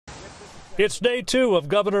It's day 2 of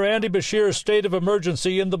Governor Andy Beshear's state of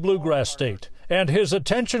emergency in the Bluegrass State, and his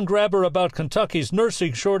attention grabber about Kentucky's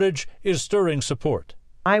nursing shortage is stirring support.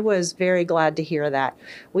 I was very glad to hear that.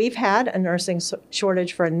 We've had a nursing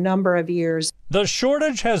shortage for a number of years. The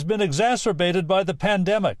shortage has been exacerbated by the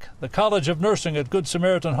pandemic. The College of Nursing at Good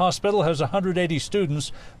Samaritan Hospital has 180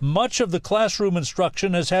 students. Much of the classroom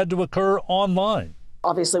instruction has had to occur online.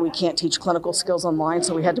 Obviously, we can't teach clinical skills online,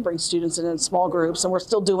 so we had to bring students in small groups, and we're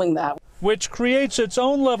still doing that. Which creates its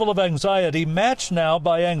own level of anxiety, matched now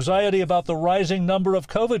by anxiety about the rising number of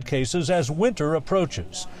COVID cases as winter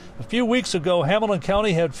approaches. A few weeks ago, Hamilton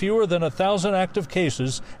County had fewer than 1,000 active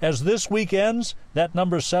cases. As this week ends, that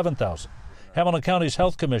number is 7,000. Hamilton County's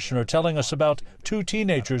health commissioner telling us about 2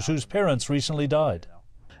 teenagers whose parents recently died.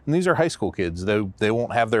 And these are high school kids. They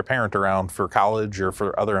won't have their parent around for college or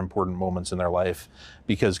for other important moments in their life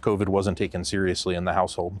because COVID wasn't taken seriously in the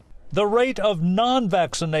household. The rate of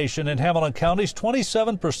non-vaccination in Hamilton County is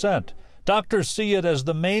 27%. Doctors see it as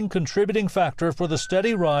the main contributing factor for the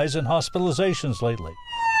steady rise in hospitalizations lately.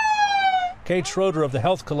 Kate Schroeder of the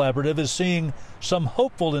Health Collaborative is seeing some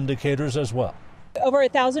hopeful indicators as well. Over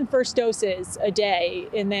 1,000 first doses a day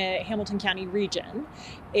in the Hamilton County region,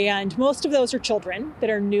 and most of those are children that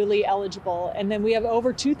are newly eligible. And then we have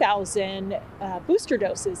over 2,000 booster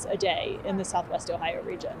doses a day in the Southwest Ohio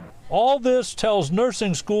region. All this tells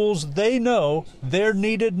nursing schools they know they're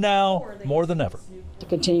needed now more than ever. To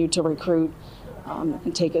continue to recruit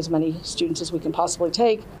and take as many students as we can possibly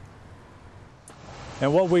take.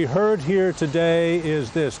 And what we heard here today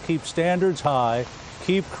is this: keep standards high.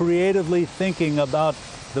 Keep creatively thinking about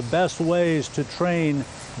the best ways to train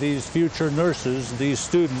these future nurses, these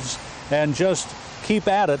students, and just keep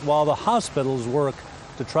at it while the hospitals work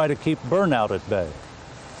to try to keep burnout at bay.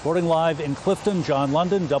 Reporting live in Clifton, John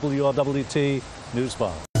London, WLWT News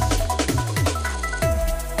 5.